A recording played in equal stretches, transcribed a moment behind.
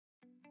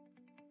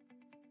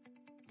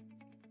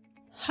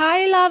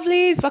Hi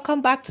lovelies,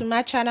 welcome back to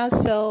my channel.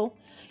 So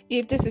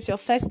if this is your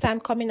first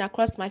time coming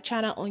across my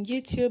channel on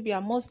YouTube, you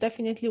are most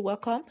definitely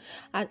welcome.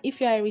 And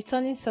if you are a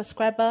returning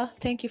subscriber,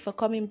 thank you for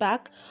coming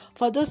back.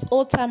 For those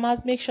old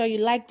timers, make sure you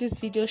like this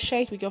video,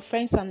 share it with your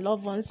friends and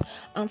loved ones.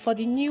 And for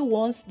the new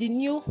ones, the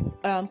new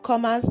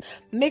comers,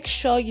 make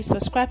sure you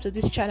subscribe to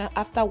this channel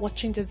after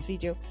watching this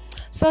video.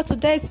 So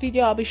today's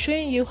video, I'll be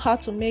showing you how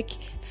to make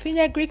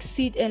fenugreek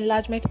seed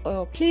enlargement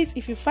oil. Please,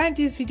 if you find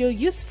this video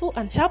useful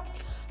and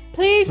helpful,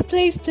 please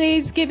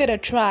give it a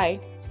try.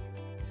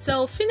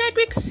 So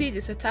fenugreek seed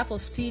is a type of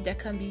seed that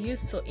can be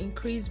used to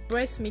increase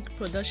breast milk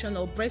production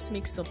or breast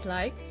milk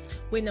supply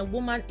when a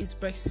woman is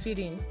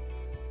breastfeeding.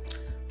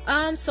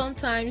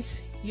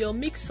 Sometimes your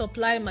milk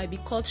supply might be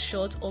cut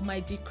short or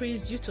might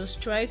decrease due to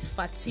stress,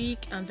 fatigue,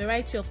 and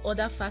variety of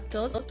other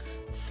factors.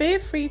 Feel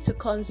free to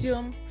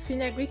consume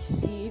fenugreek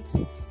seeds.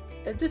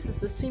 This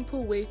is a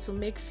simple way to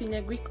make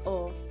fenugreek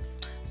oil.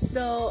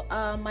 So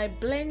my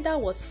blender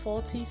was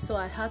faulty, so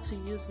I had to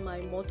use my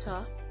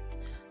mortar.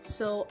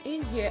 So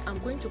in here I'm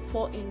going to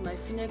pour in my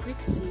fenugreek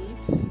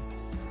seeds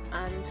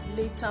and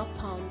later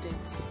pound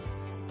it.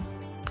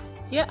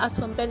 Here are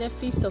some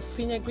benefits of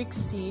fenugreek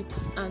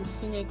seeds and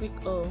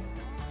fenugreek oil.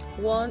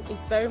 One,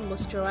 is very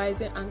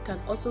moisturizing and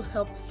can also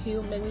help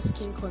heal many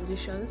skin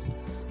conditions.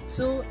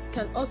 Two,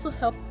 can also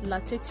help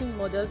lactating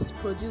mothers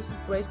produce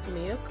breast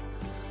milk.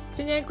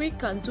 Fenugreek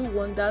can do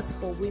wonders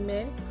for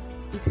women.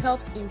 It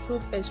helps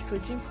improve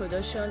estrogen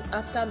production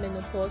after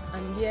menopause,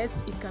 and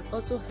yes, it can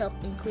also help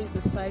increase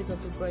the size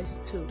of the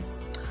breast too.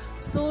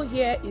 So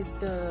here is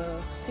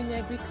the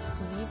fenugreek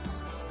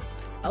seeds.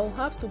 I'll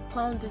have to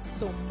pound it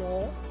some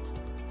more.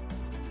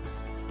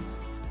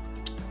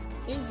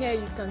 In here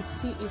you can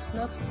see it's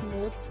not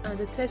smooth and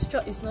the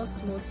texture is not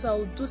smooth, so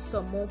I'll do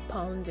some more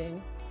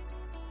pounding.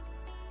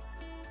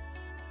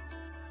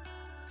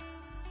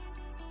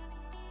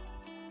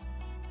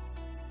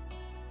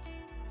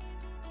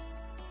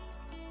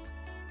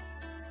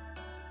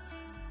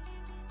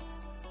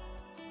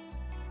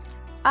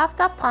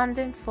 After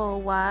pounding for a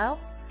while,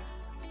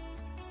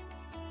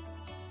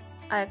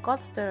 I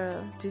got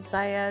the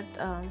desired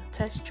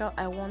texture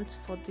I want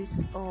for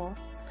this oil.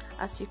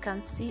 As you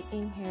can see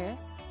in here,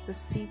 the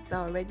seeds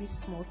are already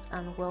smooth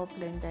and well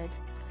blended.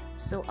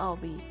 So I'll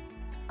be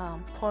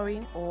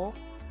pouring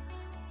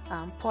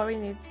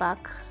it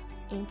back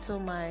into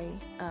my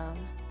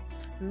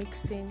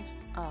mixing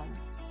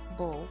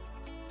bowl.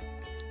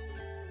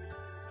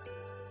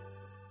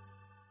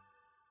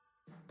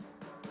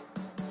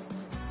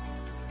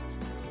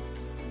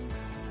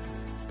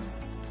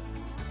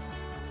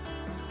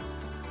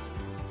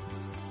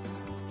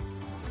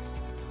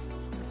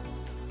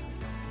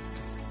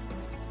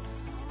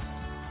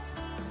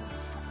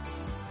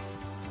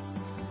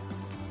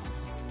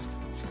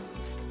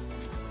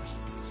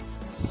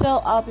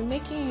 So I'll be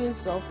making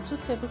use of 2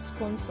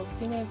 tablespoons of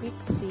fenugreek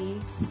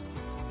seeds,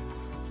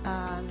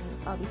 and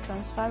I'll be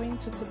transferring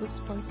 2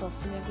 tablespoons of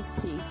fenugreek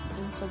seeds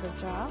into the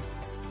jar,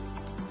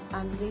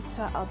 and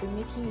later I'll be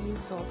making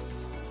use of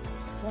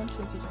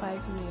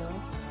 125 ml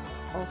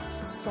of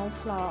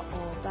sunflower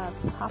oil,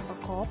 that's half a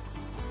cup,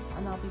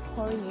 and I'll be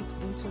pouring it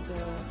into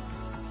the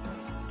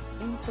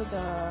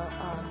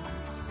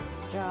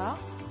jar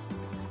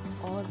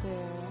or the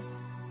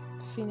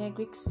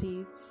fenugreek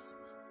seeds.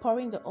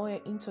 Pouring the oil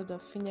into the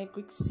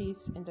fenugreek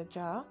seeds in the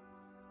jar,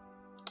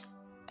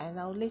 and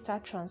I'll later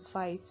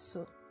transfer it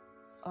to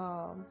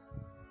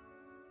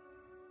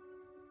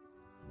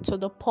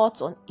the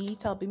pot on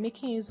it. I'll be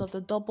making use of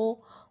the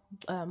double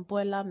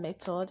boiler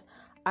method.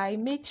 I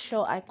made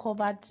sure I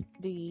covered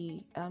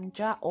the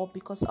jar up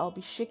because I'll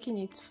be shaking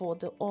it for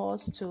the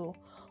oils to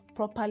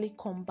properly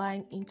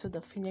combine into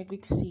the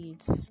fenugreek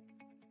seeds.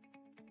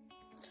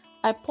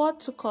 I poured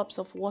 2 cups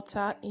of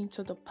water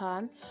into the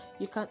pan.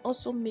 You can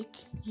also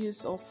make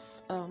use of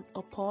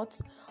a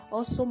pot.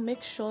 Also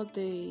make sure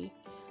the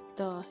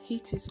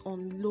heat is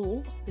on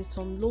low. It's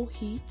on low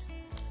heat.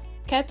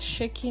 Keep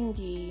shaking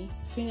the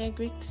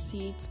fenugreek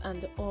seeds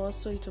and the oil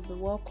so it will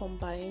be well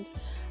combined,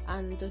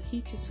 and the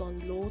heat is on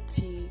low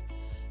till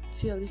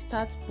it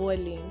starts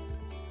boiling.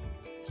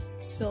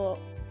 So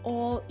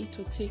all it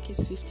will take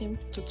is 15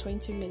 to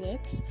 20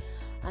 minutes,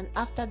 and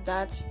after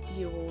that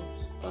you will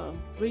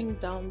bring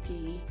down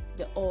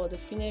the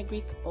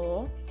fenugreek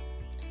oil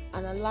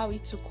and allow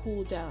it to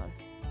cool down.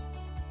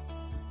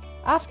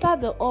 After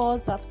the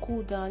oils have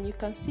cooled down, you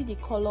can see the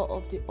color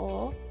of the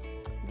oil.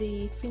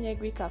 The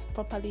fenugreek have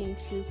properly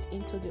infused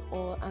into the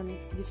oil,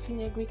 and the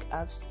fenugreek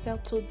have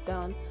settled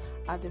down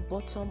at the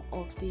bottom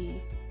of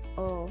the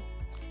oil.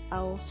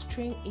 I'll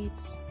strain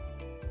it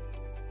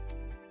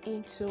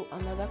into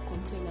another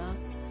container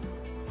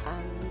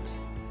and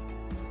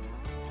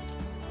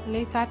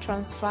later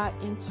transfer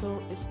into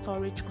a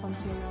storage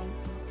container.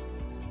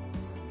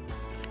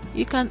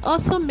 You can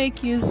also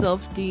make use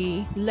of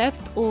the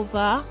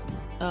leftover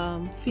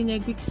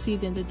fenugreek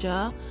seed in the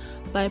jar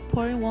by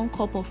pouring 1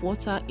 cup of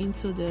water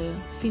into the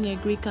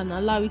fenugreek and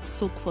allow it to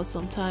soak for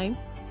some time.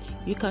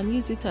 You can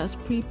use it as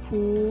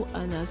pre-poo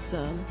and as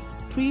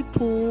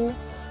pre-poo,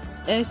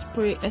 air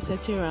spray,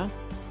 etc.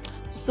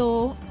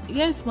 So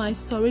here's my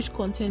storage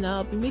container.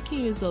 I'll be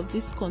making use of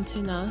this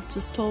container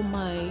to store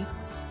my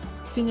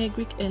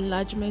FUNEGREEK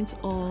enlargement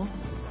oil.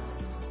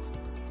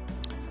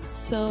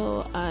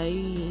 So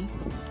I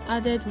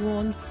added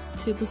 1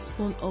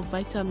 tablespoon of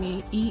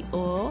vitamin E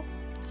oil,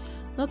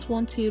 not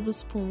 1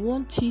 tablespoon,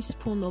 1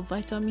 teaspoon of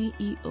vitamin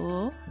E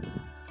oil,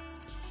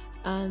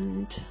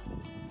 and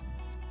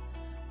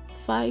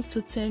 5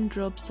 to 10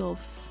 drops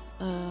of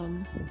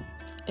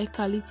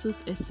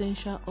eucalyptus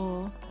essential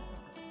oil.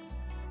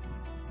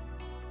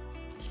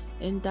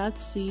 And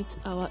that's it.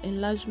 Our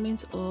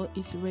enlargement oil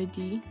is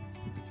ready.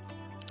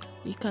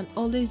 You can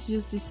always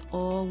use this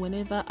oil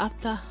whenever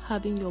after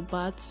having your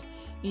bath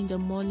in the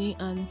morning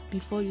and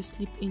before you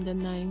sleep in the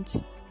night.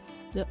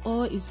 The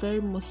oil is very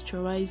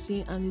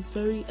moisturizing and is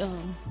very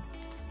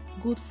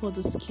good for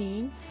the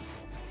skin.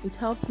 It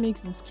helps make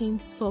the skin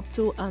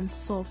supple and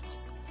soft.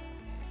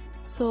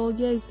 So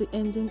here is the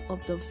ending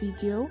of the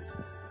video.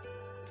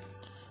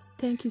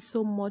 Thank you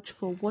so much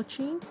for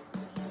watching.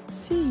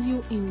 See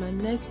you in my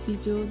next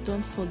video.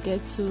 Don't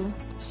forget to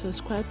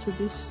subscribe to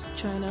this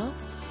channel,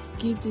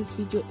 give this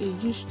video a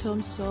huge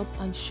thumbs up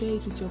and share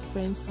it with your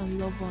friends and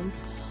loved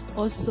ones.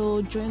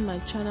 Also join my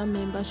channel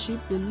membership.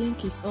 The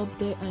link is up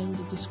there and in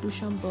the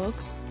description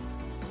box.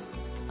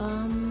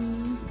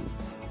 And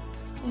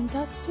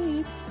that's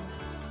it.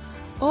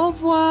 Au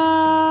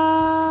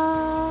revoir.